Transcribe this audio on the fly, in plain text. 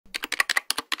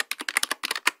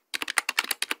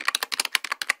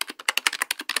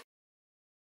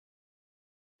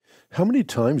How many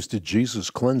times did Jesus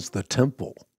cleanse the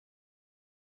temple?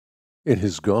 In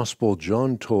his gospel,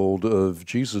 John told of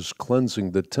Jesus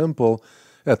cleansing the temple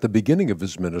at the beginning of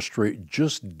his ministry,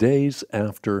 just days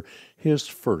after his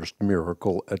first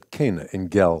miracle at Cana in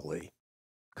Galilee.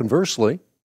 Conversely,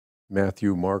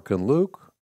 Matthew, Mark, and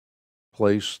Luke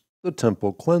placed the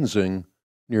temple cleansing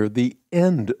near the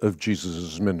end of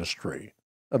Jesus' ministry,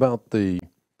 about the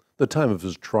time of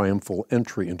his triumphal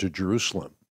entry into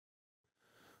Jerusalem.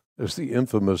 As the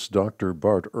infamous Dr.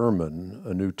 Bart Ehrman,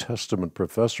 a New Testament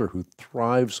professor who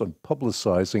thrives on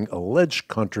publicizing alleged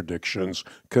contradictions,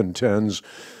 contends,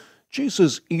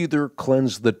 Jesus either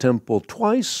cleansed the temple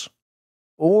twice,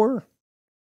 or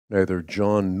neither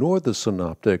John nor the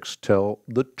Synoptics tell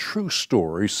the true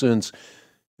story, since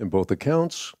in both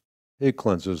accounts he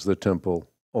cleanses the temple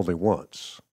only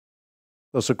once.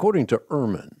 Thus, according to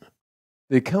Ehrman,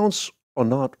 the accounts are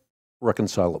not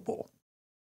reconcilable.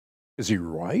 Is he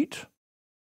right?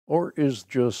 Or is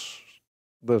just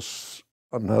this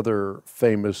another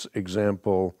famous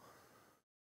example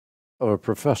of a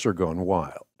professor gone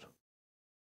wild?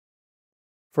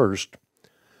 First,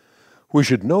 we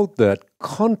should note that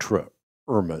contra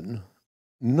Ehrman,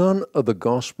 none of the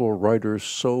gospel writers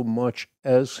so much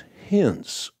as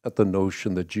hints at the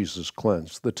notion that Jesus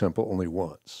cleansed the temple only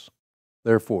once.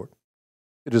 Therefore,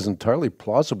 it is entirely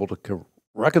plausible to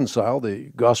reconcile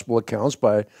the gospel accounts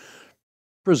by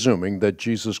presuming that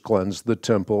Jesus cleansed the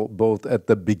temple both at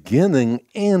the beginning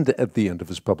and at the end of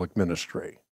his public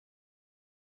ministry.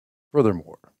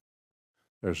 Furthermore,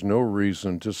 there's no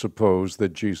reason to suppose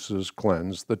that Jesus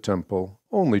cleansed the temple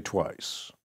only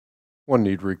twice. One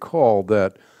need recall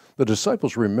that the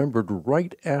disciples remembered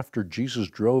right after Jesus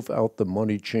drove out the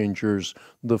money changers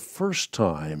the first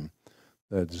time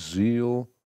that zeal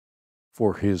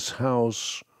for his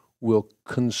house will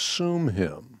consume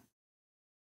him.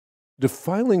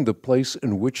 Defiling the place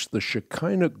in which the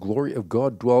Shekinah glory of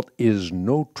God dwelt is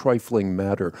no trifling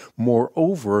matter.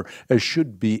 Moreover, as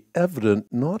should be evident,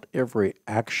 not every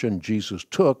action Jesus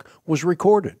took was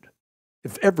recorded.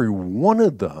 If every one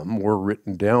of them were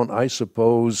written down, I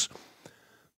suppose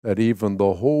that even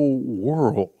the whole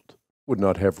world would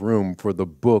not have room for the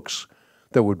books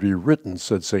that would be written,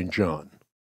 said St. John.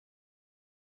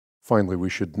 Finally, we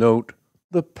should note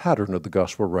the pattern of the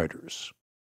gospel writers.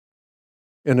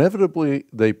 Inevitably,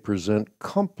 they present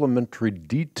complementary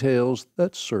details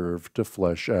that serve to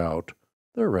flesh out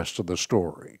the rest of the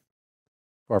story.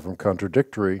 Far from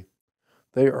contradictory,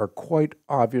 they are quite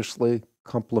obviously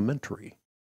complementary.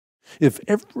 If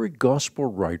every gospel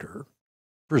writer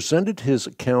presented his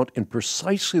account in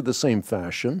precisely the same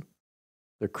fashion,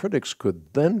 the critics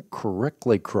could then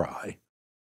correctly cry,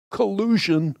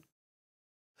 collusion.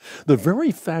 The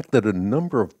very fact that a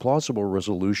number of plausible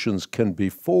resolutions can be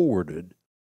forwarded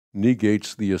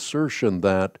negates the assertion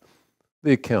that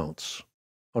the accounts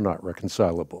are not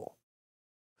reconcilable.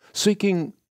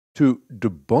 Seeking to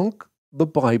debunk the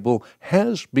Bible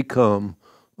has become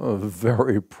a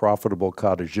very profitable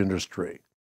cottage industry.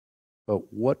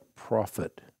 But what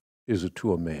profit is it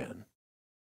to a man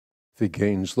if he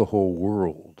gains the whole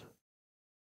world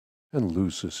and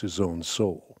loses his own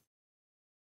soul?